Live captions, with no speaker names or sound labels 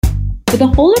the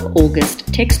whole of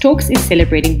August, Tex Talks is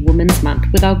celebrating Women's Month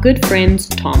with our good friends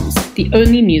Tom's, the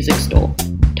only music store.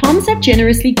 Tom's have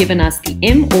generously given us the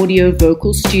M Audio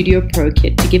Vocal Studio Pro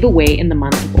Kit to give away in the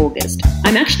month of August.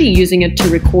 I'm actually using it to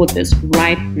record this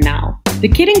right now. The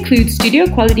kit includes studio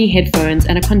quality headphones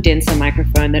and a condenser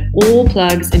microphone that all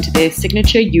plugs into their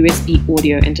signature USB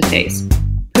audio interface.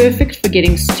 Perfect for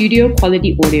getting studio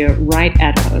quality audio right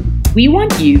at home. We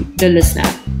want you, the listener,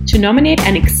 to nominate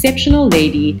an exceptional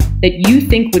lady that you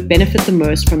think would benefit the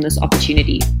most from this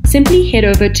opportunity. Simply head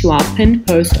over to our pinned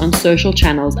post on social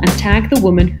channels and tag the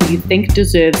woman who you think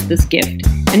deserves this gift.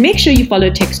 And make sure you follow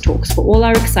Tex Talks for all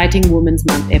our exciting Women's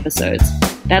Month episodes.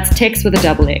 That's Tex with a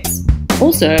double X.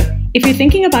 Also, if you're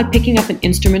thinking about picking up an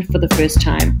instrument for the first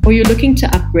time or you're looking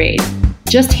to upgrade,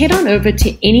 just head on over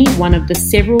to any one of the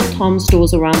several Tom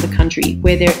stores around the country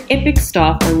where their epic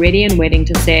staff are ready and waiting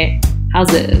to say,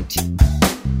 "How's it?"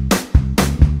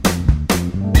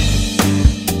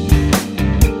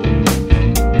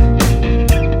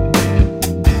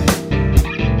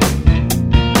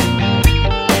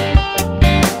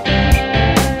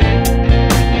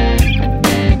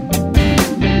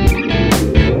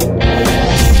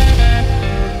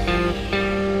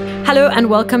 Hello and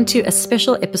welcome to a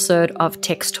special episode of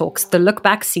Tex Talks, the Look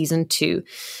Back Season 2.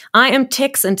 I am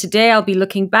Tex and today I'll be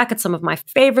looking back at some of my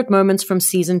favorite moments from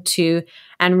Season 2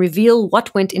 and reveal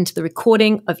what went into the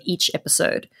recording of each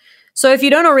episode. So if you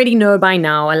don't already know by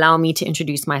now, allow me to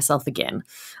introduce myself again.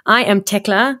 I am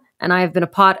Tekla and I have been a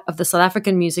part of the South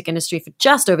African music industry for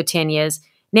just over 10 years,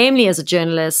 namely as a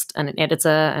journalist and an editor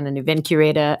and an event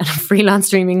curator and a freelance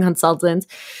streaming consultant.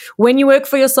 When you work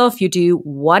for yourself, you do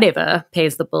whatever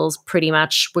pays the bills pretty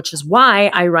much, which is why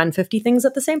I run 50 things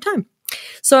at the same time.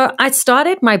 So I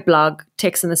started my blog,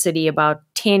 Tex in the City, about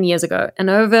 10 years ago. And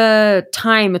over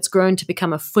time, it's grown to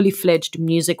become a fully fledged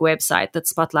music website that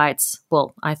spotlights,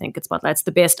 well, I think it spotlights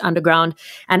the best underground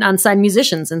and unsigned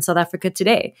musicians in South Africa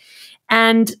today.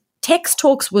 And Tex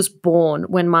Talks was born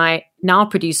when my now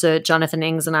producer, Jonathan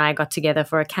Ings, and I got together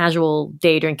for a casual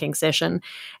day drinking session.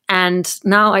 And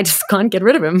now I just can't get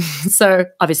rid of him. So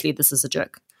obviously this is a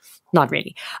joke. Not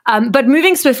really. But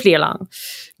moving swiftly along,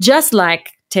 just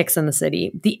like Tex in the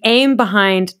City, the aim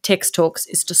behind Tex Talks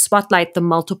is to spotlight the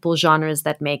multiple genres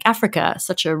that make Africa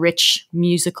such a rich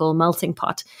musical melting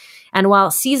pot. And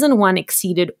while Season 1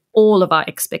 exceeded all of our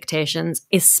expectations,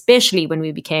 especially when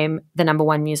we became the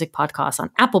 #1 music podcast on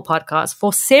Apple Podcasts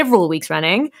for several weeks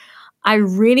running, I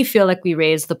really feel like we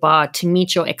raised the bar to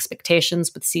meet your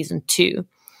expectations with Season 2.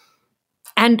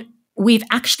 And we've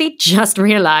actually just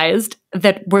realized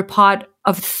that we're part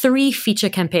of 3 feature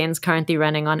campaigns currently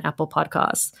running on Apple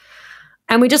Podcasts.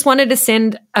 And we just wanted to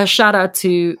send a shout out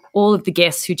to all of the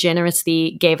guests who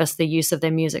generously gave us the use of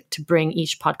their music to bring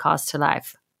each podcast to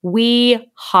life.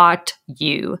 We heart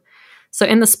you. So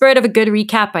in the spirit of a good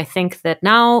recap, I think that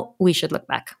now we should look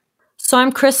back. So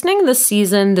I'm christening this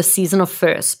season the season of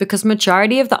first because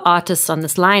majority of the artists on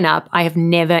this lineup I have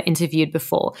never interviewed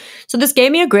before. So this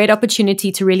gave me a great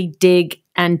opportunity to really dig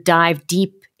and dive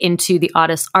deep into the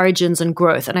artist's origins and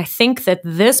growth. And I think that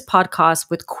this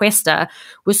podcast with Kwesta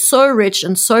was so rich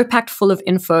and so packed full of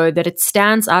info that it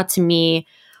stands out to me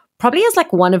probably as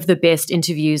like one of the best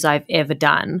interviews I've ever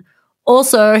done.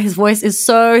 Also, his voice is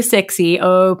so sexy.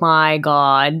 Oh my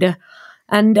God.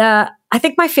 And I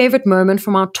think my favorite moment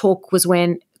from our talk was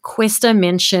when Kwesta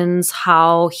mentions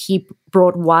how he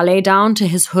brought Wale down to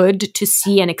his hood to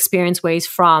see and experience where he's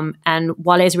from. And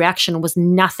Wale's reaction was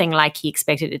nothing like he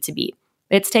expected it to be.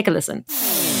 Let's take a listen.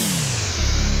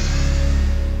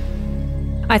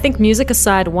 I think music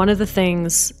aside, one of the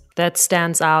things that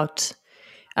stands out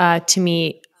to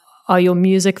me are your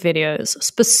music videos,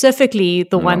 specifically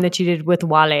the one that you did with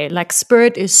Wale. Like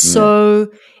Spirit is so,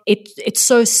 it's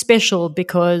so special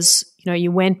because, you know,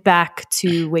 you went back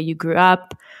to where you grew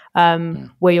up,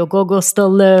 where your gogo still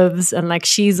lives and like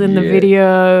she's in the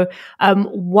video.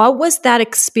 What was that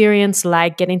experience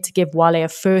like, getting to give Wale a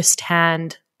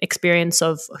first-hand experience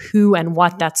of who and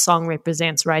what that song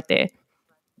represents right there?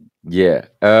 Yeah.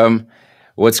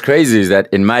 What's crazy is that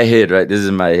in my head, right, this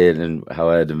is my head and how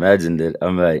I had imagined it,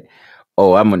 I'm like,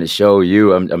 oh, I'm going to show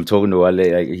you. I'm talking to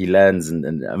Wale, like he lands and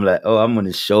I'm like, oh, I'm going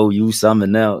to show you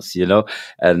something else, you know,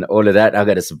 and all of that. I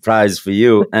got a surprise for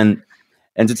you. And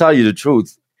to tell you the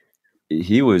truth,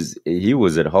 he was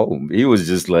at home. He was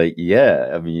just like,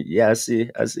 yeah, I mean, yeah, I see,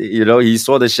 you know, he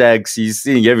saw the shags, he's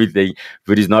seeing everything,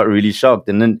 but he's not really shocked.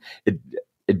 And then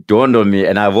it dawned on me,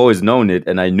 and I've always known it,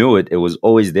 and I knew it. It was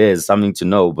always there as something to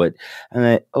know. But I'm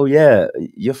like, oh yeah,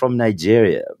 you're from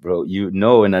Nigeria, bro. You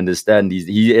know and understand these.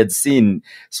 He had seen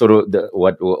sort of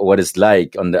what it's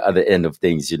like on the other end of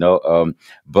things, you know.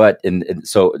 But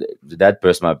so that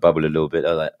burst my bubble a little bit. I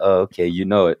was like, oh, okay, you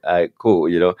know it. All right, cool,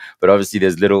 you know. But obviously,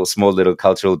 there's small little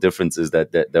cultural differences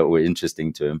that were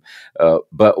interesting to him.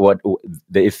 But what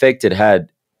the effect it had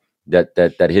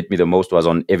that hit me the most was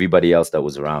on everybody else that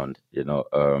was around, you know.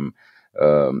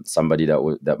 Somebody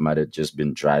that might have just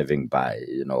been driving by,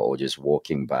 you know, or just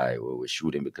walking by, or was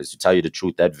shooting. Because to tell you the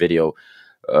truth, that video,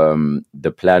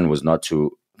 the plan was not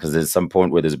to, because there's some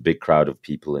point where there's a big crowd of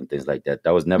people and things like that.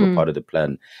 That was never part of the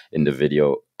plan in the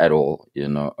video at all, you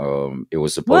know. It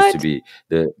was supposed to be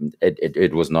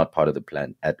it was not part of the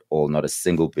plan at all, not a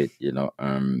single bit, you know.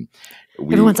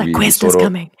 Everyone's like, Quest is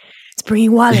coming. It's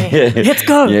bringing Wale. Let's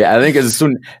go. Yeah, I think as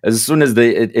soon as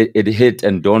it hit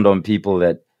and dawned on people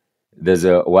that there's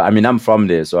I mean, I'm from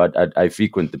there, so I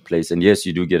frequent the place, and yes,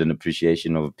 you do get an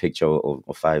appreciation of a picture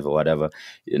or five or whatever,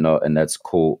 you know, and that's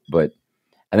cool. But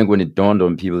I think when it dawned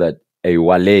on people that a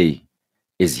Wale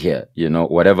is here, you know,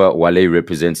 whatever Wale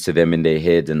represents to them in their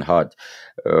head and heart,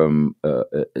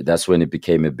 that's when it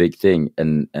became a big thing.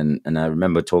 And I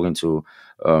remember talking to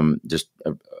just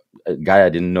a guy I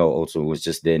didn't know also was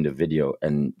just there in the video,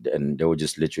 and they were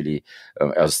just literally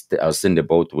I was sitting there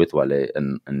both with Wale,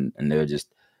 and they were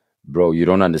just, bro, you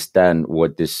don't understand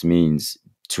what this means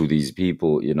to these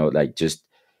people, you know, like just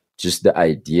the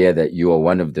idea that you are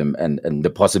one of them, and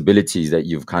the possibilities that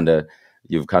you've kind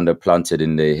of planted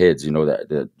in their heads, you know,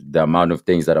 that the amount of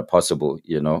things that are possible,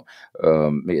 you know.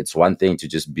 It's one thing to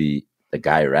just be the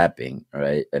guy rapping,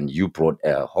 right? And you brought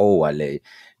a whole Wale,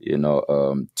 you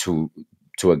know,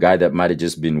 to a guy that might have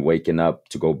just been waking up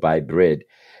to go buy bread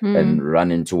and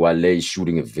run into Wale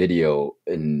shooting a video,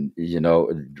 and, you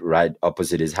know, right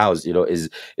opposite his house, you know, is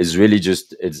really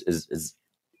just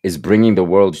is bringing the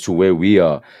world to where we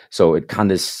are. So it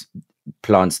kind of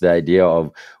plants the idea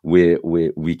of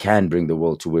we can bring the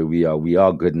world to where we are. We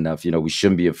are good enough, you know. We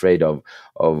shouldn't be afraid of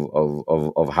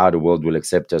how the world will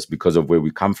accept us because of where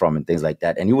we come from and things like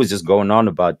that. And he was just going on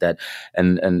about that,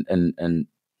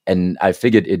 and I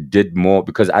figured it did more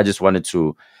because I just wanted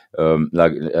to,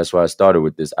 like, that's why I started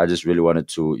with this. I just really wanted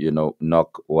to, you know,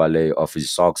 knock Wale off his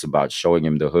socks about showing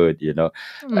him the hood, you know.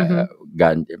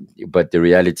 But the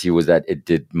reality was that it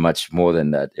did much more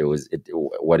than that.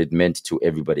 What it meant to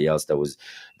everybody else that was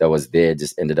there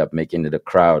just ended up making it a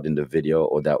crowd in the video,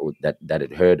 or that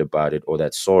had heard about it, or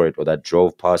that saw it, or that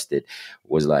drove past it,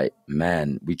 was like,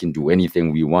 man, we can do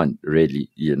anything we want, really,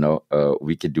 you know.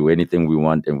 We could do anything we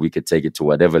want, and we could take it to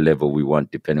whatever level we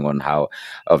want, depending on how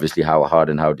hard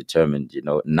and how determined, you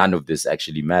know. None of this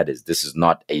actually matters. This is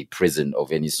not a prison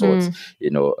of any sort, you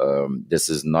know. This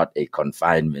is not a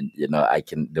confinement, you know.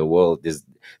 The world,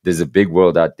 there's a big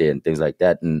world out there and things like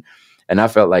that, and I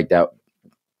felt like that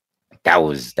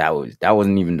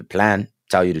wasn't even the plan.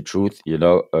 Tell you the truth, you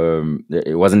know.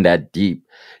 It wasn't that deep,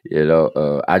 you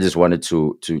know. I just wanted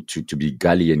to be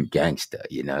gully and gangster,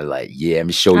 you know, like, yeah, let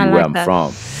me show you where I'm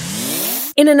from.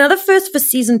 In another first for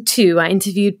season 2, I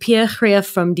interviewed Pierre Greer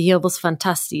from Die Heuvels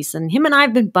Fantasties, and him and I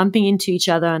have been bumping into each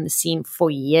other on the scene for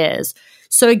years.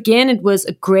 So again, it was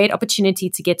a great opportunity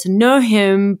to get to know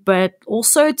him, but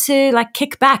also to like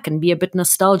kick back and be a bit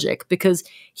nostalgic, because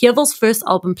Hevel's first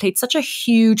album played such a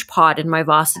huge part in my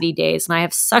varsity days, and I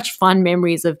have such fond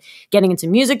memories of getting into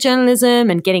music journalism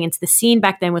and getting into the scene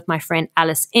back then with my friend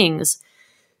Alice Ings,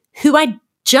 who I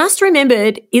just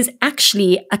remembered is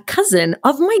actually a cousin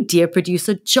of my dear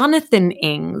producer Jonathan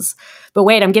Ings. But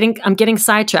wait, I'm getting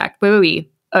sidetracked. Where were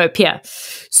we? Oh, Pierre.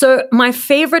 So my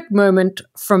favorite moment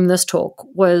from this talk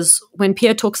was when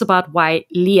Pierre talks about why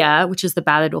Leah, which is the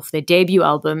ballad off their debut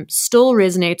album, still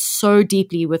resonates so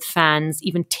deeply with fans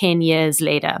even 10 years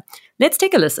later. Let's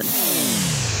take a listen.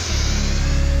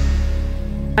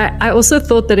 I also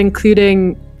thought that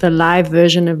including the live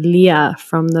version of Leah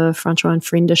from the Francois and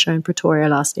Vrienden show in Pretoria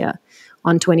last year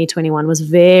on 2021 was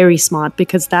very smart,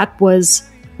 because that was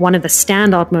one of the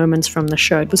standout moments from the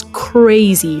show. It was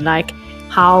crazy, like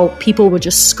how people were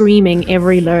just screaming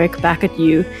every lyric back at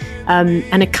you,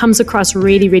 and it comes across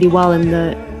really, really well in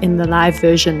the live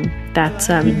version. That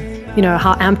you know,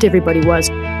 how amped everybody was.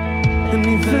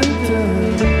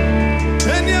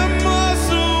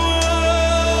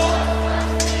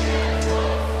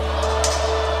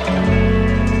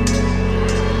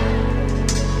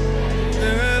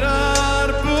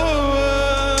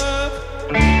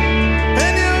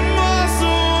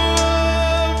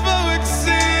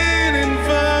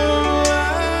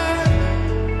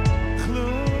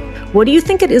 What do you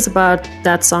think it is about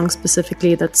that song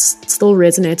specifically that still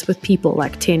resonates with people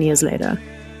like 10 years later?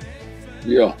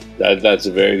 Yeah, that's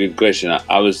a very good question.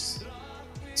 I was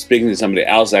speaking to somebody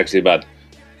else actually about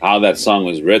how that song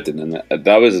was written, and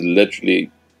that was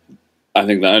literally, I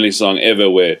think, the only song ever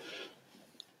where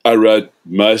I wrote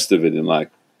most of it in like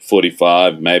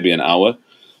 45, maybe an hour,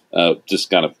 just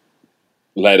kind of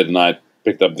late at night,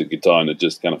 picked up the guitar and it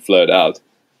just kind of flowed out.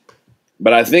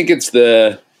 But I think it's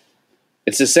a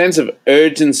sense of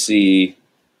urgency,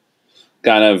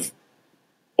 kind of,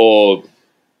 or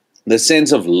the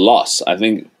sense of loss. I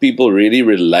think people really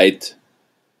relate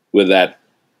with that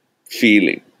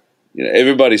feeling. You know,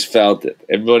 everybody's felt it.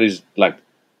 Everybody's like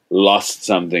lost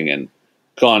something and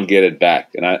can't get it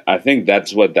back. And I think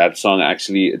that's what that song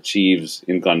actually achieves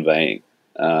in conveying.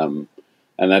 And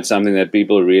that's something that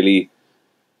people really,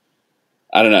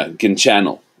 I don't know, can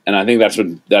channel. And I think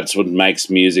that's what makes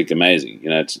music amazing.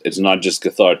 You know, it's not just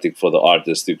cathartic for the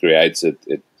artist who creates it.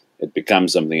 It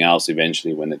becomes something else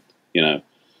eventually when it, you know,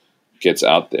 gets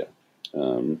out there.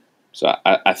 So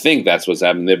I think that's what's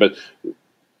happened there. But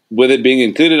with it being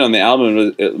included on the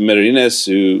album, Marinas,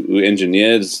 who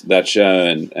engineers that show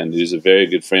and who's a very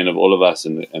good friend of all of us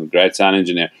and great sound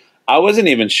engineer, I wasn't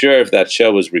even sure if that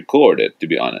show was recorded, to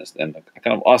be honest. And I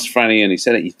kind of asked Franny, and he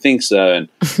said that he thinks so. And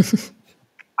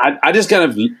I just kind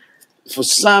of, for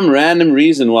some random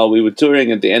reason, while we were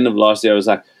touring at the end of last year, I was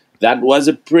like, that was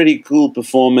a pretty cool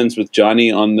performance with Johnny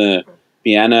on the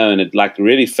piano, and it like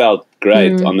really felt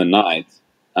great on the night.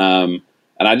 And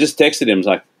I just texted him, I was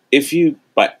like, if you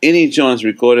by any chance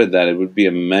recorded that, it would be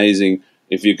amazing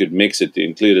if you could mix it to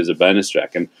include as a bonus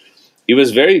track. And he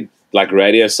was very like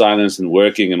radio silence and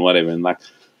working and whatever. And like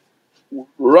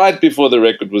right before the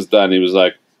record was done, he was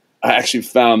like, I actually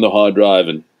found the hard drive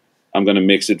and I'm going to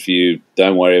mix it for you.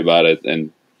 Don't worry about it.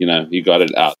 And, you know, you got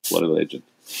it out. What a legend.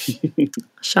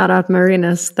 Shout out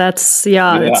Marinas. That's,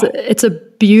 it's a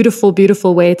beautiful,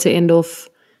 beautiful way to end off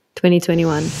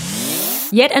 2021.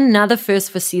 Yet another first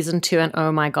for season 2, and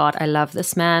oh my God, I love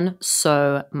this man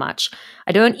so much.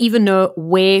 I don't even know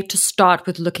where to start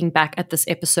with looking back at this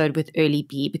episode with Early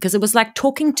B, because it was like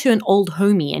talking to an old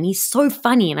homie, and he's so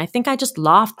funny, and I think I just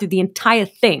laughed through the entire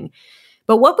thing.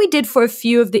 But what we did for a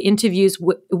few of the interviews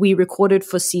we recorded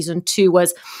for season 2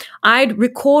 was I'd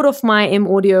record off my M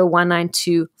Audio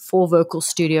 192 4-vocal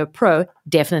Studio Pro,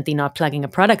 definitely not plugging a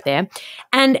product there,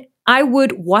 and I would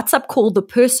WhatsApp call the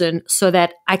person so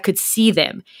that I could see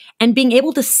them. And being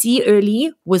able to see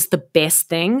Early was the best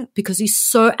thing because he's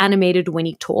so animated when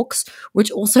he talks,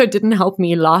 which also didn't help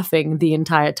me laughing the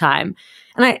entire time.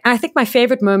 And I think my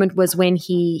favorite moment was when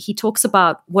he talks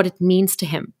about what it means to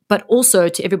him, but also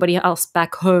to everybody else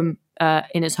back home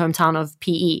in his hometown of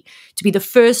PE, to be the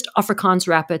first Afrikaans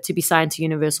rapper to be signed to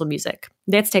Universal Music.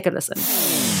 Let's take a listen.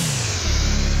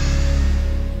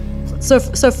 So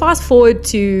fast forward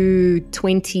to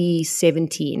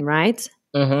 2017, right?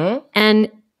 Mm-hmm.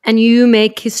 And you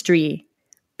make history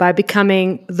by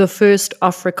becoming the first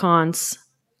Afrikaans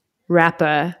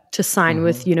rapper to sign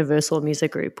with Universal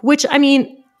Music Group, which, I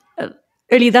mean,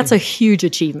 Early, that's a huge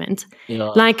achievement. Yeah.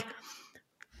 Like,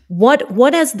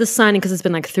 what has the signing, because it's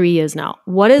been like 3 years now,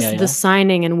 what has the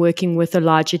signing and working with a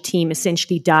larger team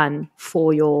essentially done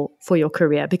for your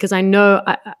career? Because I know,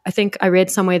 I think I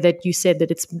read somewhere that you said that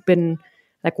it's been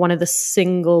like one of the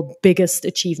single biggest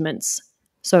achievements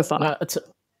so far.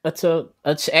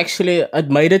 It's actually, it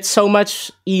made it so much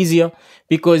easier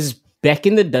because back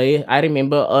in the day, I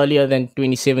remember earlier than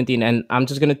 2017, and I'm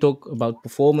just going to talk about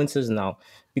performances now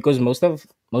because most of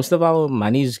our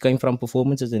money is coming from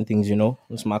performances and things, you know.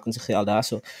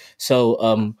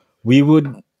 So we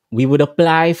would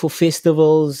apply for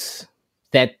festivals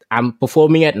that I'm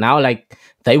performing at now. Like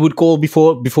they would call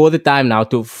before the time now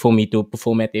for me to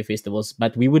perform at their festivals.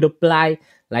 But we would apply,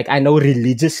 like I know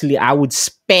religiously, I would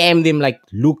spam them like,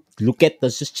 look at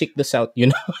this, just check this out, you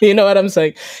know, you know what I'm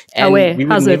saying? And we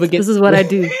would never get. This is what I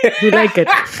do. You like it?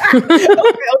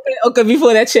 okay.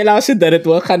 Before that, shell also did it.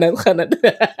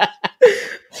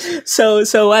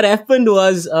 So what happened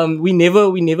was we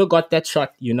never got that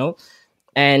shot, you know,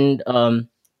 and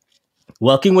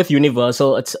working with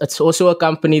Universal, it's also a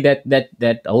company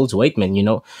that holds weight, man, you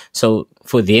know. So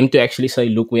for them to actually say,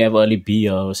 look, we have Early B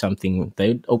or something,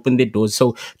 they open their doors.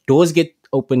 So doors get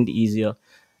opened easier.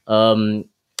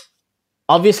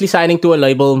 Obviously, signing to a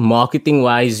label, marketing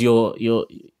wise, your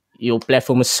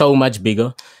platform is so much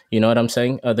bigger. You know what I'm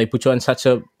saying? They put you on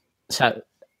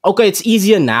okay, it's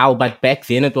easier now, but back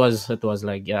then it was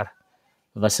like, it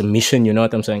was a mission. You know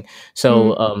what I'm saying?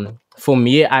 So for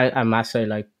me, I must say,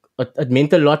 like, it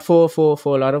meant a lot for a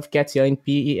lot of cats here in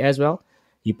PE as well,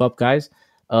 hip hop guys.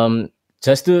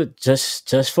 just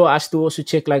for us to also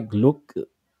check, like, look,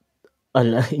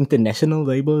 international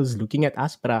labels looking at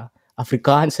us, bruh.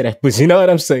 Afrikaans rappers, you know what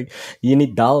I'm saying? You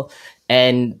need Dal.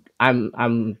 And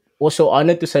I'm also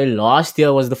honored to say last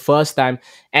year was the first time.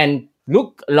 And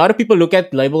look, a lot of people look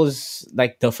at labels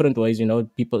like different ways, you know.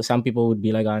 Some people would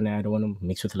be like, oh no, I don't want to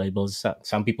mix with labels.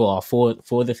 Some people are for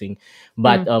the thing.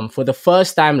 But for the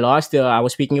first time last year, I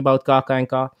was speaking about Kaka and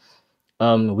Ka.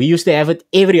 We used to have it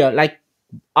every year. Like,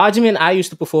 Arjun and I used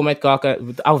to perform at Kaka.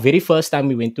 Our very first time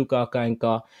we went to Kaka and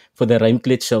Ka for the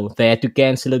Rijmkleed show. They had to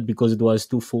cancel it because it was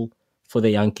too full for the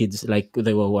young kids. Like,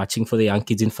 they were watching for the young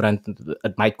kids in front.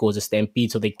 It might cause a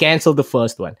stampede. So they canceled the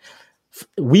first one.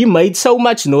 We made so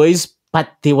much noise, but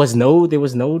there was no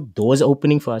doors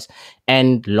opening for us.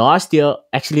 And last year,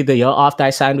 actually the year after I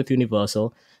signed with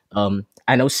Universal,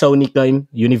 I know Sony came,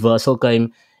 Universal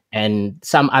came, and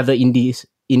some other indies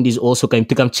also came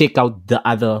to come check out the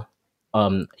other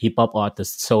hip hop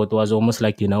artists. So it was almost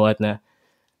like, you know what, nah,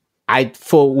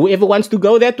 for whoever wants to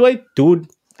go that way, dude,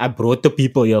 I brought the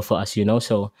people here for us, you know.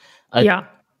 So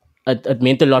it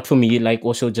meant a lot for me, like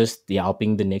also just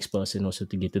helping the next person also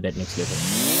to get to that next level.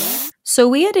 So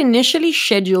we had initially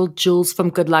scheduled Jules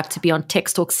from Good Luck to be on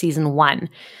Text Talk Season 1.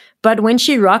 But when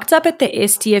she rocked up at the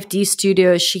STFD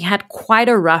studios, she had quite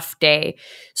a rough day.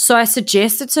 So I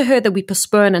suggested to her that we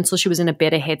postpone until she was in a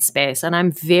better headspace. And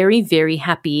I'm very, very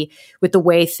happy with the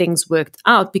way things worked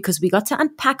out because we got to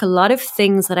unpack a lot of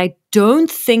things that I don't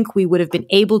think we would have been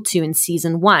able to in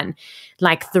Season 1.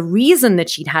 Like, the reason that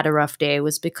she'd had a rough day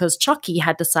was because Chucky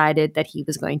had decided that he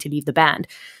was going to leave the band.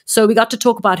 So we got to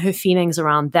talk about her feelings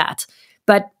around that.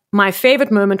 But my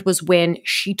favorite moment was when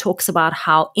she talks about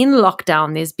how in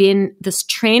lockdown there's been this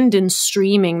trend in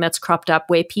streaming that's cropped up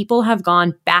where people have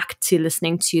gone back to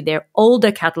listening to their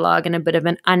older catalog in a bit of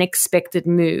an unexpected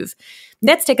move.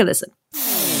 Let's take a listen.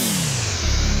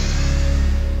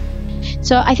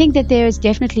 So I think that there is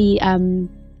definitely,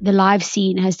 the live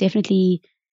scene has definitely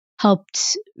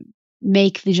helped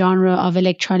make the genre of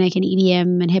electronic and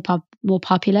EDM and hip hop more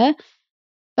popular.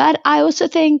 But I also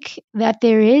think that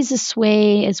there is a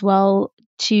sway as well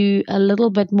to a little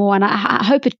bit more, and I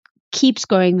hope it keeps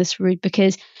going this route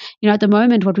because, you know, at the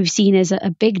moment what we've seen is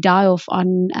a big die-off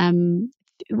on,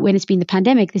 when it's been the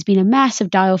pandemic, there's been a massive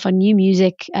die-off on new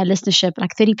music listenership,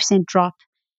 like 30% drop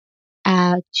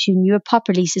to newer pop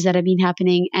releases that have been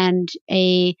happening, and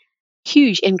a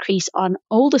huge increase on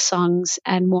older songs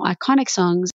and more iconic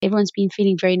songs. Everyone's been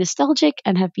feeling very nostalgic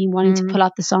and have been wanting to pull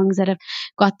out the songs that have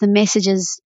got the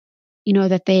messages, you know,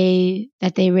 that they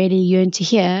really yearn to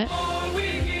hear.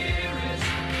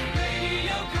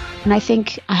 And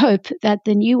I hope that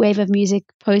the new wave of music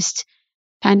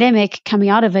post-pandemic coming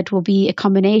out of it will be a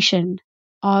combination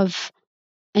of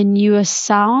a newer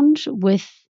sound with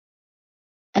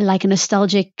like a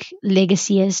nostalgic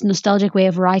legacy, a nostalgic way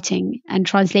of writing and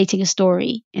translating a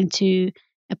story into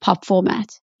a pop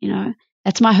format. You know,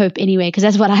 that's my hope anyway, because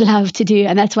that's what I love to do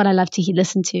and that's what I love to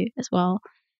listen to as well.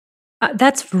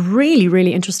 That's really,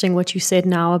 really interesting what you said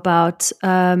now about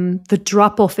the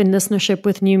drop-off in listenership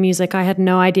with new music. I had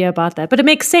no idea about that. But it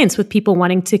makes sense with people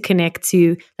wanting to connect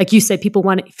to, like you said, people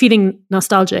feeling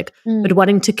nostalgic, but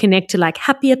wanting to connect to like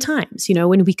happier times, you know,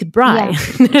 when we could braai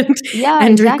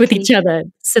and drink with each other,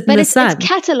 sit in the sun. It's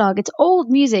catalog. It's old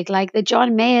music like the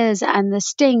John Mayers and the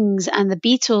Stings and the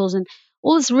Beatles and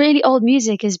all this really old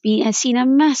music has seen a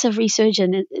massive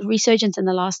resurgence in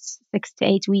the last 6 to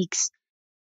 8 weeks.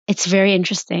 It's very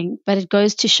interesting, but it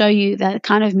goes to show you that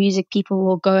kind of music people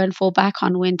will go and fall back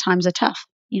on when times are tough,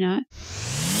 you know?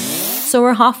 So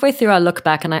we're halfway through our look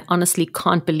back, and I honestly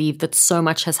can't believe that so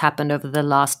much has happened over the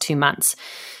last 2 months.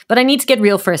 But I need to get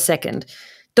real for a second.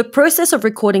 The process of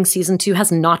recording season 2 has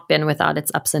not been without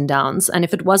its ups and downs. And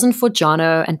if it wasn't for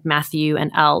Jono and Matthew and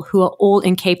Al, who are all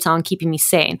in Cape Town keeping me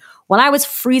sane, while I was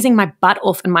freezing my butt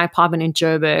off in my apartment in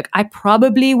Joburg, I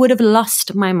probably would have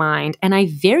lost my mind, and I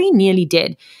very nearly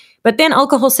did. But then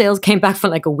alcohol sales came back for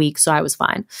like a week, so I was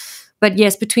fine. But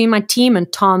yes, between my team and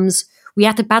Tom's, we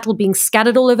had to battle being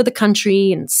scattered all over the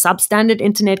country and substandard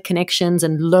internet connections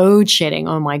and load shedding,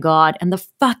 oh my God, and the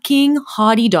fucking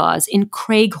hardy-dars in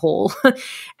Craighall.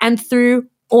 And through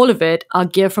all of it, our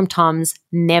gear from Tom's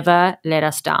never let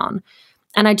us down.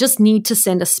 And I just need to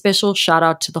send a special shout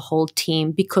out to the whole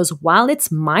team because while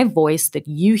it's my voice that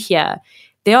you hear,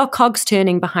 there are cogs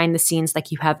turning behind the scenes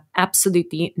like you have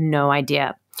absolutely no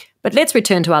idea. But let's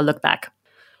return to our look back.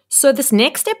 So this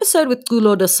next episode with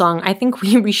Culo De Song, I think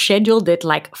we rescheduled it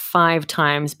like 5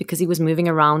 times because he was moving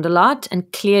around a lot. And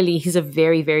clearly he's a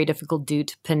very, very difficult dude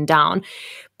to pin down.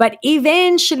 But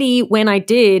eventually when I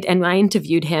did and I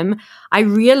interviewed him, I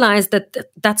realized that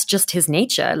that's just his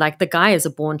nature. Like the guy is a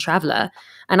born traveler.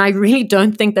 And I really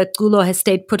don't think that Culo has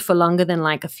stayed put for longer than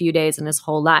like a few days in his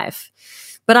whole life.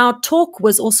 But our talk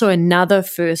was also another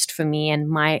first for me, and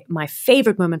my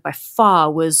favorite moment by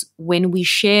far was when we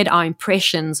shared our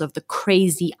impressions of the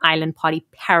crazy island party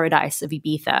paradise of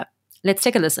Ibiza. Let's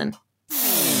take a listen.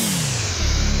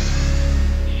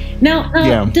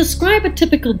 Now, describe a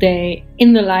typical day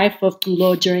in the life of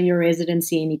Culo during your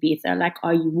residency in Ibiza. Like,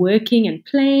 are you working and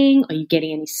playing? Are you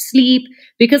getting any sleep?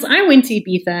 Because I went to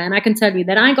Ibiza and I can tell you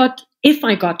that if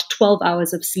I got 12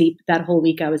 hours of sleep that whole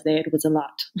week I was there, it was a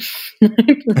lot.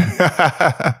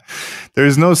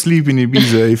 There's no sleep in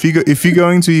Ibiza. If you're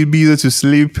going to Ibiza to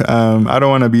sleep, I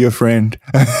don't want to be your friend.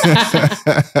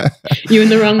 You're in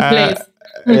the wrong place.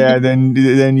 Yeah, then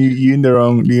you're in the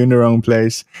wrong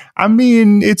place. I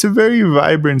mean, it's a very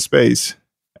vibrant space.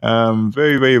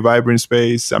 Very, very vibrant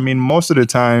space. I mean, most of the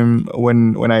time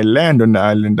when I land on the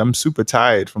island, I'm super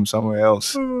tired from somewhere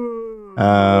else.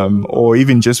 Or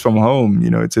even just from home,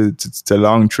 it's a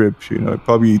long trip,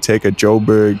 probably take a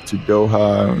Joburg to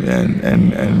Doha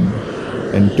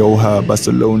and Doha,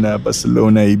 Barcelona,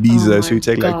 Ibiza. So you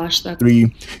take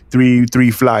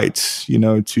three flights,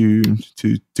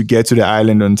 to get to the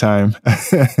island on time.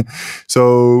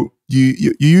 So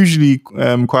you usually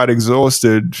quite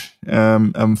exhausted,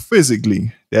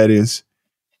 physically, that is.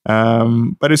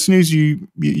 But as soon as you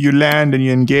land and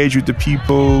you engage with the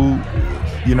people,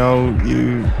 you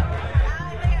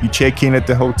check in at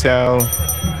the hotel,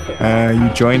 you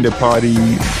join the party.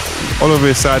 All of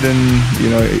a sudden,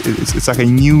 it's like a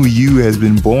new you has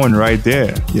been born right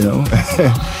there. You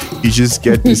just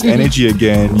get this energy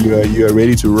again. You are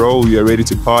ready to roll. You are ready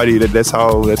to party. That's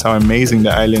how amazing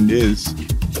the island is.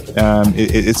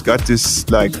 It's got this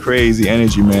like crazy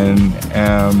energy, man,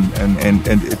 and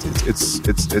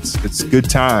it's good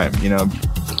time.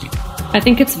 I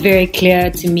think it's very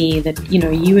clear to me that,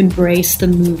 you embrace the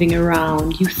moving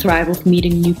around, you thrive with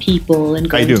meeting new people and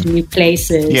going to new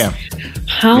places. Yeah.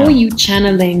 How are you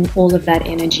channeling all of that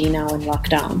energy now in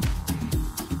lockdown?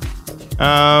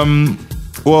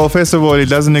 Well, first of all, it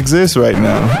doesn't exist right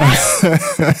now.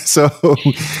 So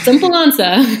simple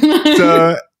answer.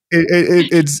 So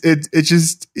it's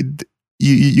just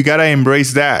you gotta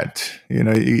embrace that.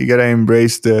 You gotta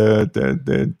embrace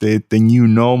the new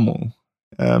normal.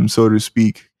 So to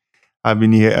speak. I've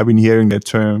been hearing that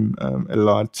term a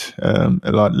lot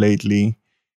lately.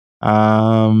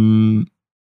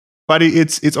 But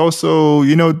it's also,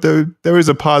 there is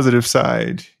a positive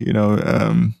side,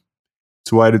 to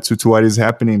what is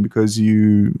happening, because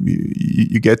you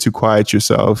get to quiet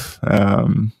yourself.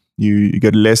 You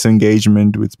get less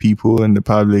engagement with people and the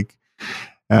public.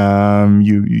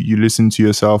 You listen to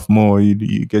yourself more. You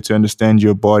get to understand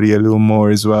your body a little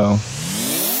more as well.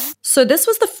 So this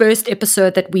was the first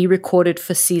episode that we recorded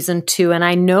for season 2. And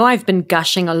I know I've been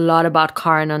gushing a lot about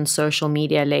Karen on social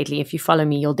media lately. If you follow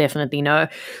me, you'll definitely know.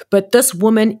 But this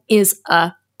woman is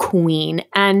a queen.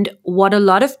 And what a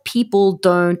lot of people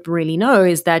don't really know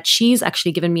is that she's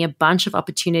actually given me a bunch of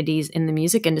opportunities in the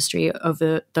music industry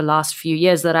over the last few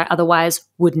years that I otherwise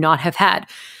would not have had.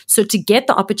 So to get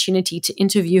the opportunity to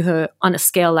interview her on a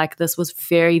scale like this was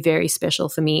very, very special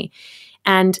for me.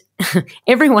 And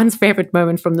everyone's favorite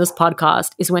moment from this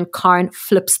podcast is when Karen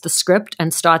flips the script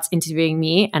and starts interviewing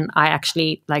me, and I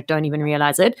actually don't even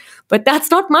realize it. But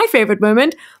that's not my favorite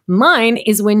moment. Mine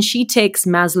is when she takes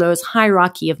Maslow's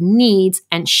hierarchy of needs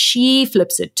and she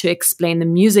flips it to explain the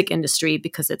music industry,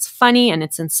 because it's funny and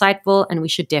it's insightful, and we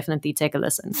should definitely take a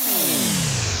listen.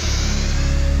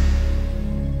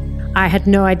 I had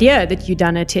no idea that you'd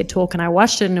done a TED Talk, and I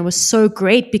watched it, and it was so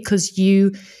great because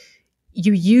you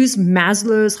use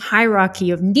Maslow's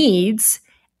hierarchy of needs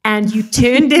and you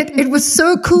turned it was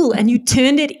so cool, and you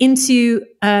turned it into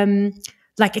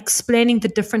explaining the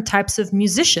different types of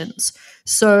musicians.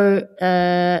 So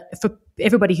for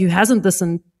everybody who hasn't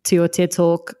listened to your TED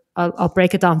Talk, I'll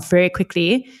break it down very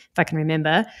quickly if I can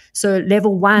remember. So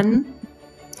level 1,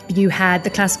 you had the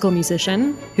classical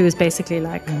musician who is basically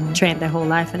trained their whole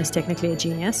life and is technically a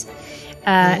genius.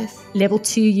 Yes. Level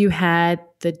 2, you had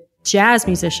the jazz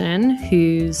musician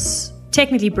who's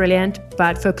technically brilliant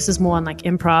but focuses more on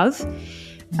improv.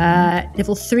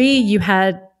 Level 3, you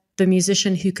had the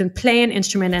musician who can play an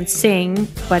instrument and sing,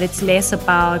 but it's less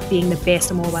about being the best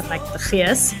and more about the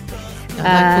gees.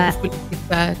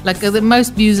 The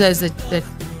most musos that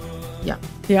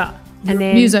and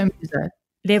then muso.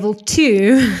 Level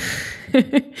 2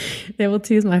 Level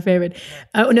 2 is my favorite.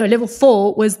 Oh no, level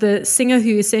 4 was the singer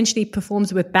who essentially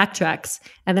performs with backtracks,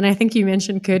 and then I think you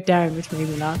mentioned Kurt Darren, which made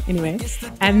me laugh. Anyway,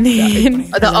 and then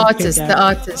The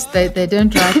artists, they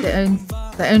don't write their own.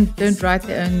 Don't write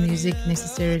their own music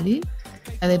necessarily,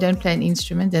 and they don't play an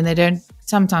instrument, and they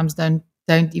sometimes don't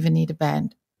even need a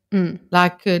band,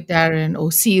 like Kurt Darren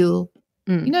or Seal.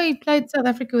 He played South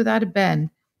Africa without a band.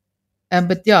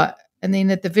 But yeah, and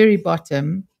then at the very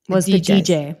bottom was the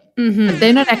DJ. But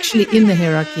they're not actually in the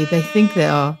hierarchy. They think they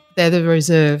are. They're the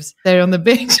reserves. They're on the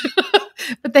bench,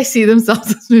 but they see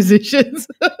themselves as musicians.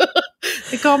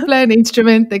 They can't play an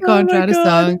instrument. They can't write a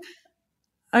song.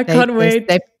 I can't wait.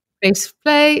 They press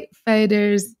play,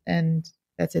 faders, and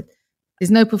that's it.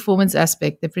 There's no performance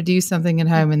aspect. They produce something at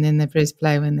home and then they press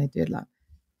play when they do it live.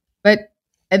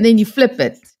 And then you flip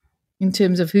it in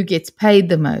terms of who gets paid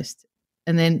the most.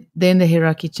 And then the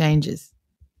hierarchy changes.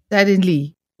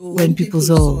 Suddenly, when people's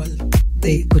all,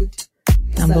 they put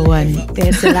number one.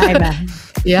 There's Saliva.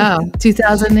 Yeah,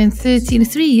 2013,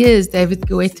 3 years, David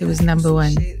Guetta was number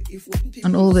one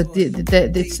on all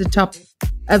it's the top.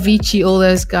 Avicii, all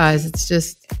those guys. It's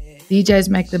just DJs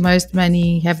make the most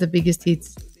money, have the biggest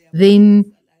hits.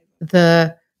 Then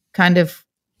the kind of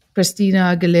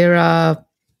Christina Aguilera,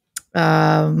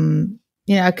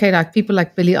 like people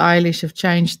like Billie Eilish have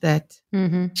changed that.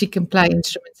 She can play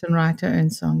instruments and write her own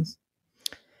songs.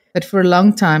 But for a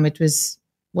long time, it was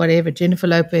whatever. Jennifer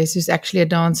Lopez, who's actually a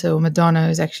dancer, or Madonna,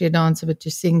 who's actually a dancer, but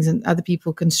just sings, and other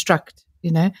people construct,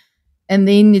 And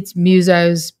then it's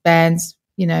musos, bands,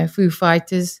 Foo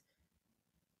Fighters.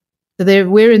 So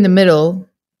we're in the middle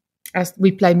as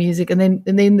we play music, and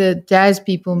then the jazz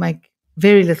people make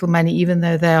very little money, even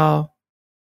though they are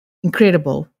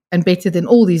incredible and better than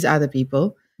all these other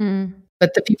people.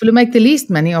 But the people who make the least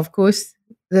money, of course,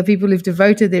 the people who've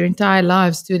devoted their entire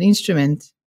lives to an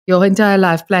instrument, your entire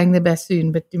life playing the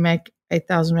bassoon, but you make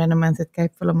 8,000 Rand a month at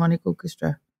Cape Philharmonic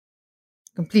Orchestra.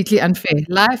 Completely unfair.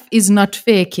 Life is not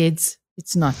fair, kids.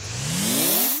 It's not.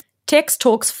 Tex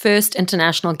Talk's first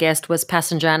international guest was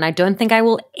Passenger, and I don't think I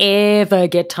will ever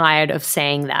get tired of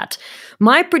saying that.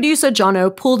 My producer,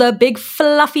 Jono, pulled a big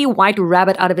fluffy white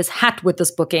rabbit out of his hat with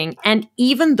this booking, and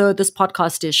even though this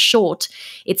podcast is short,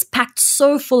 it's packed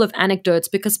so full of anecdotes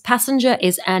because Passenger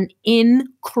is an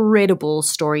incredible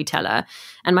storyteller.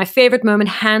 And my favorite moment,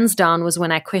 hands down, was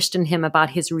when I questioned him about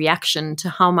his reaction to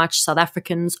how much South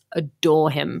Africans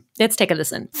adore him. Let's take a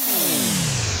listen.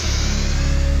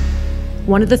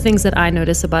 One of the things that I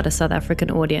notice about a South African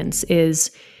audience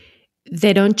is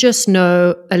they don't just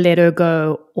know a Let Her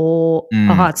Go or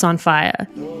a Hearts on Fire.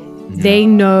 They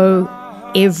know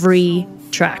every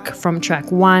track from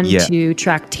track 1 to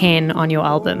track 10 on your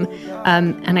album.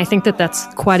 And I think that that's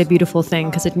quite a beautiful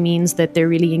thing because it means that they're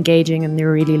really engaging and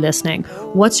they're really listening.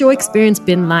 What's your experience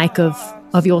been like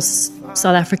of your South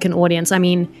African audience? I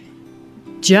mean,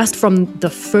 just from the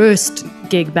first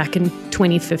gig back in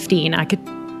 2015,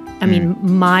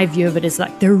 my view of it is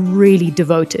like they're really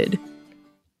devoted.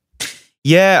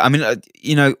 Yeah, I mean,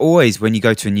 always when you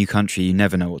go to a new country, you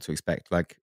never know what to expect.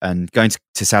 Like, and going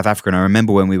to South Africa, and I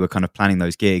remember when we were kind of planning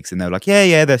those gigs, and they were like,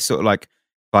 yeah, they're sort of like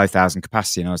 5,000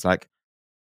 capacity, and I was like,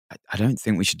 I don't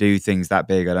think we should do things that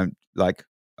big.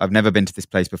 I've never been to this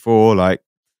place before,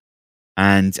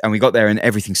 and we got there and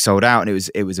everything sold out, and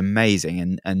it was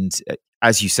amazing, and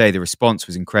as you say, the response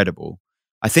was incredible.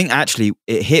 I think actually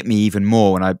it hit me even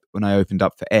more when I opened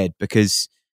up for Ed, because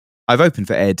I've opened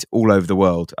for Ed all over the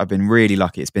world. I've been really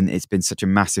lucky. It's been such a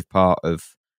massive part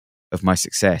of my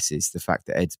success, is the fact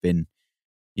that Ed's been,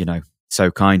 so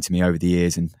kind to me over the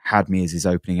years and had me as his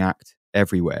opening act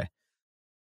everywhere.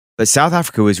 But South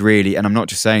Africa was really, and I'm not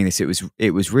just saying this,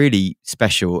 it was really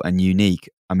special and unique.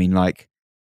 I mean, like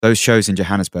those shows in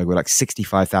Johannesburg were like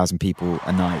 65,000 people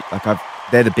a night. Like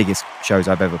they're the biggest shows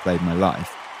I've ever played in my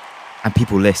life. And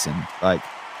people listened. Like,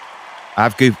 I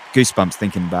have goosebumps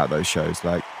thinking about those shows.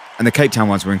 And the Cape Town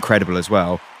ones were incredible as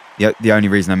well. The only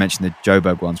reason I mentioned the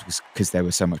Joburg ones was because they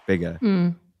were so much bigger.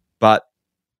 But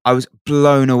I was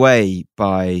blown away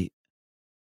by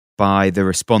the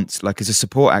response. Like, as a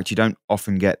support act, you don't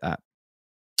often get that.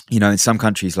 In some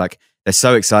countries, like, they're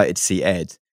so excited to see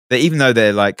Ed that even though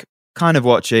they're like kind of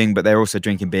watching, but they're also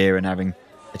drinking beer and having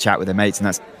a chat with their mates, and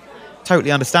that's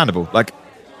totally understandable. Like,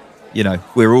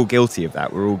 we're all guilty of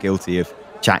that. We're all guilty of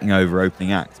chatting over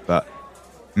opening act. But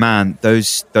man,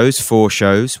 those 4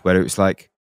 shows where it was like,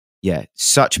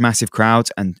 such massive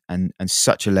crowds and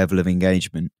such a level of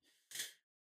engagement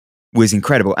was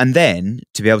incredible. And then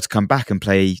to be able to come back and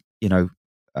play,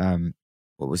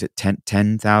 what was it,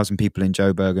 10,000 people in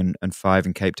Joburg and 5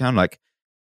 in Cape Town. Like,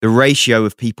 the ratio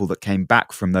of people that came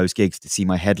back from those gigs to see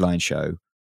my headline show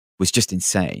was just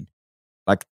insane.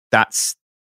 Like I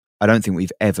don't think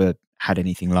we've ever had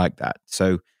anything like that.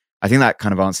 So I think that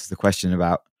kind of answers the question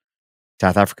about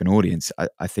South African audience.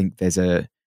 I think there's an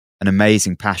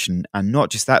amazing passion, and not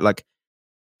just that, like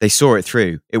they saw it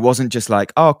through. It wasn't just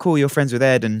like, oh, cool, you're friends with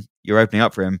Ed and you're opening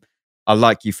up for him. I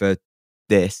like you for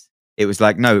this. It was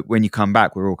like, no, when you come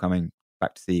back, we're all coming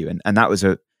back to see you. And that was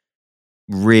a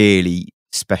really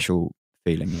special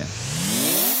feeling, yeah.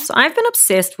 So I've been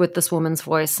obsessed with this woman's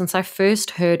voice since I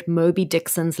first heard Moby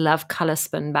Dixon's Love Color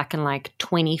Spin back in like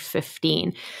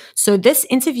 2015. So this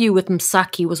interview with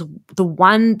Msaki was the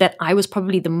one that I was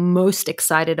probably the most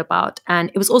excited about.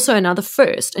 And it was also another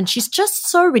first. And she's just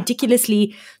so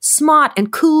ridiculously smart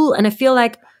and cool. And I feel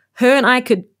like her and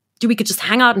we could just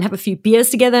hang out and have a few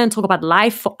beers together and talk about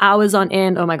life for hours on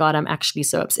end. Oh my God, I'm actually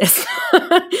so obsessed.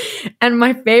 And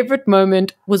my favorite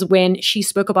moment was when she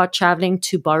spoke about traveling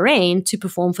to Bahrain to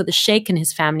perform for the Sheikh and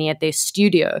his family at their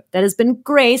studio that has been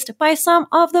graced by some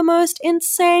of the most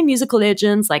insane musical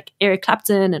legends like Eric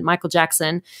Clapton and Michael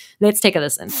Jackson. Let's take a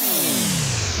listen.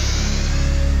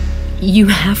 You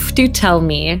have to tell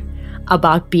me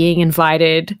about being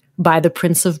invited by the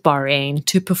Prince of Bahrain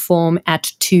to perform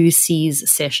at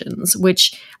 2C's sessions,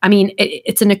 which, I mean,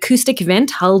 it's an acoustic event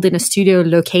held in a studio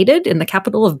located in the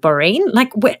capital of Bahrain.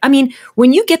 Like,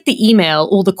 when you get the email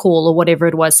or the call or whatever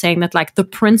it was saying that, like, the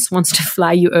Prince wants to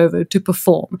fly you over to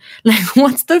perform, like,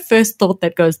 what's the first thought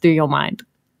that goes through your mind?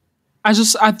 I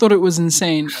thought it was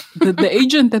insane. The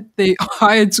agent that they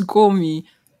hired to call me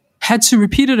had to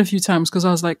repeat it a few times because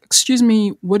I was like, excuse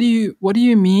me, what do you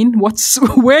mean?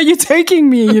 Where are you taking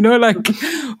me? You know, like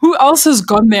who else has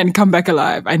gone there and come back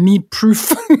alive? I need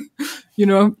proof, you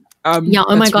know? Yeah.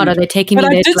 Oh my God. Are they taking me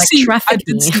there to like traffic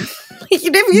me?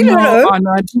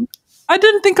 I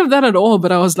didn't think of that at all,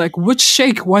 but I was like, which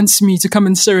sheikh wants me to come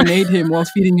and serenade him while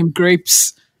feeding him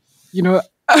grapes? You know,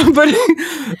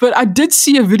 but I did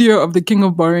see a video of the King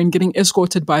of Bahrain getting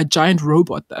escorted by a giant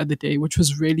robot the other day, which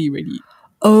was really, really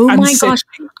my gosh.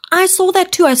 I saw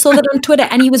that too. I saw that on Twitter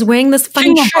and he was wearing this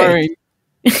funny shirt.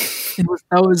 That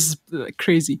was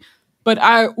crazy. But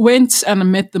I went and I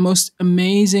met the most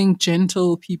amazing,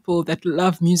 gentle people that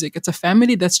love music. It's a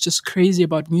family that's just crazy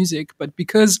about music, but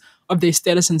because of their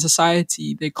status in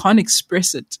society, they can't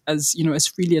express it as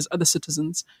freely as other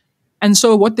citizens. And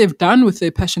so what they've done with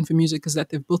their passion for music is that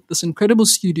they've built this incredible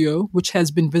studio, which has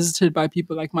been visited by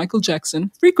people like Michael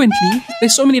Jackson frequently.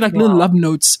 There's so many little love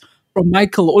notes from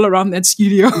Michael all around that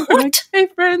studio. Like, hey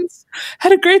friends,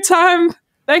 had a great time.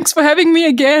 Thanks for having me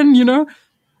again, you know.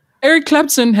 Eric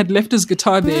Clapton had left his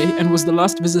guitar there and was the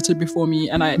last visitor before me.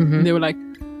 And they were like,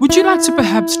 would you like to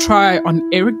perhaps try on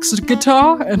Eric's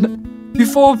guitar? And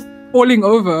before falling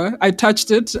over, I touched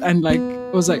it and I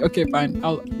was like, okay, fine.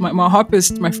 My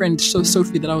harpist, my friend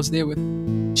Sophie that I was there with,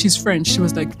 she's French. She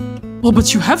was like, well,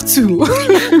 but you have to.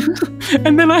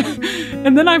 and then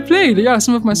I played,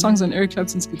 some of my songs on Eric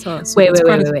Clapton's guitar. So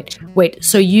Wait.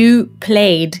 So you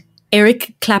played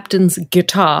Eric Clapton's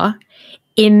guitar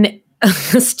in a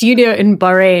studio in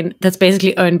Bahrain that's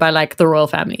basically owned by the royal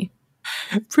family?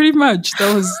 Pretty much.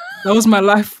 That was my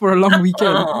life for a long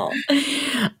weekend.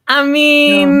 I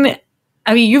mean,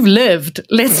 you've lived.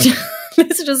 Let's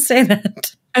just say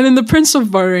that. And then the Prince of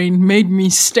Bahrain made me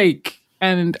steak,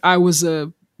 and I was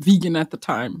a vegan at the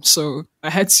time, so I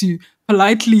had to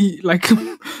politely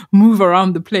move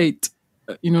around the plate,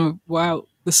 while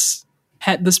this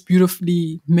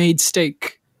beautifully made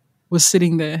steak was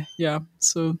sitting there. Yeah.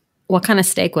 So what kind of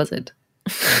steak was it?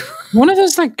 One of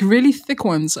those really thick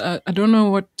ones. I don't know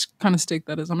what kind of steak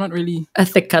that is. I'm not really a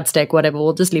thick cut steak. Whatever.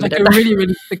 We'll just leave it at that. Like a really,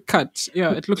 really thick cut.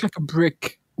 Yeah, it looked like a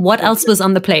brick. What else was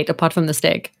on the plate apart from the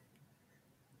steak?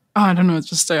 Oh, I don't know. It's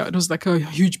just it was like a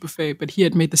huge buffet, but he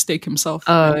had made the steak himself.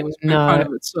 Oh, and no! Proud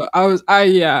of it. So I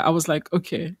was like,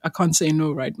 okay, I can't say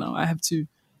no right now. I have to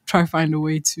try find a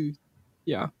way to,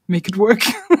 make it work.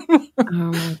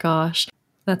 Oh my gosh,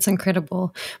 that's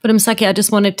incredible. But Msaki, I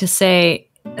just wanted to say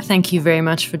thank you very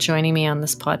much for joining me on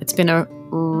this pod. It's been a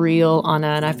real honor,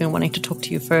 and I've been wanting to talk to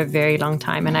you for a very long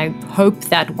time. And I hope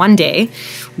that one day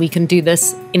we can do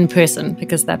this in person,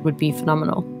 because that would be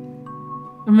phenomenal.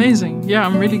 Amazing. Yeah,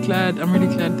 I'm really glad that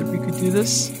we could do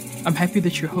this. I'm happy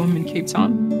that you're home in Cape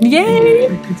Town. Yay!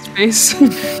 In a good space.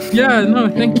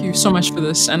 Thank you so much for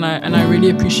this. And I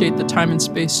really appreciate the time and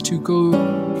space to go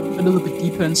a little bit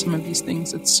deeper in some of these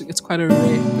things. It's quite a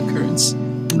rare occurrence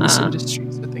in this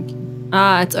industry. So thank you.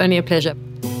 It's only a pleasure.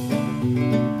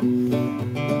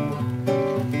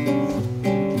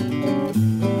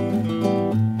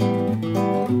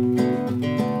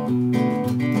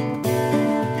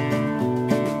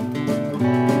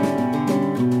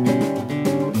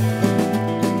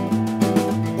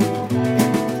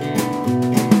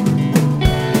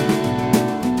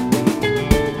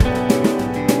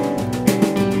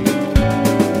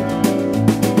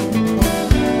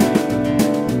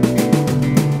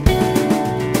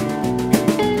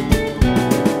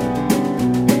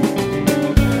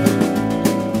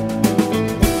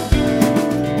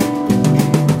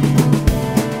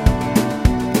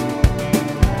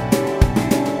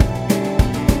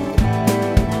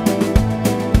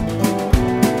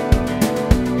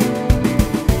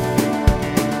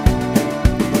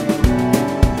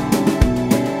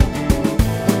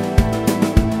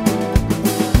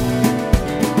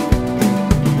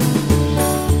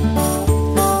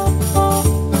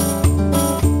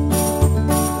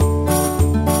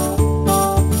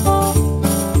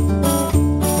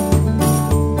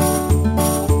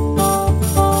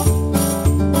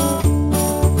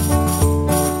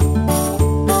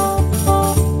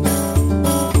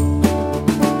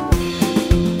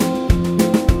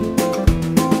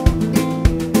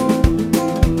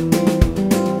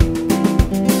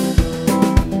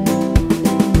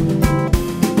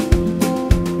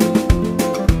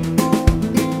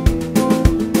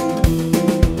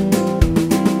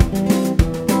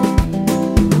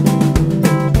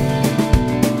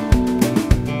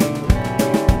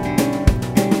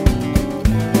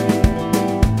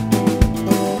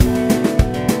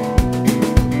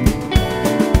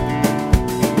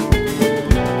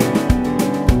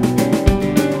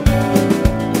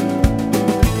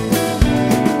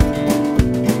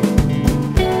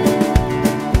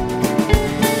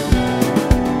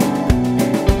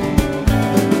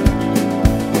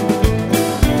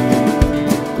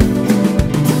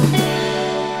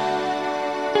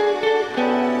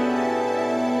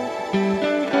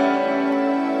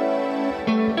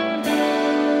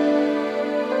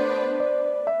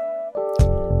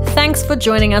 thanks for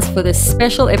joining us for this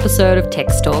special episode of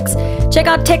Text Talks. Check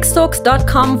out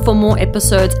texttalks.com for more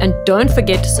episodes, and don't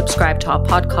forget to subscribe to our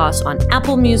podcast on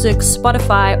Apple Music,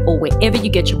 Spotify, or wherever you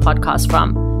get your podcasts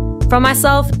from. From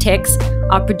myself, Tex,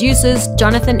 our producers,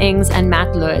 Jonathan Ings and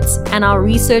Matt Lurtz, and our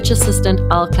research assistant,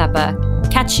 Al Clapper.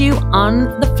 Catch you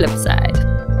on the flip side.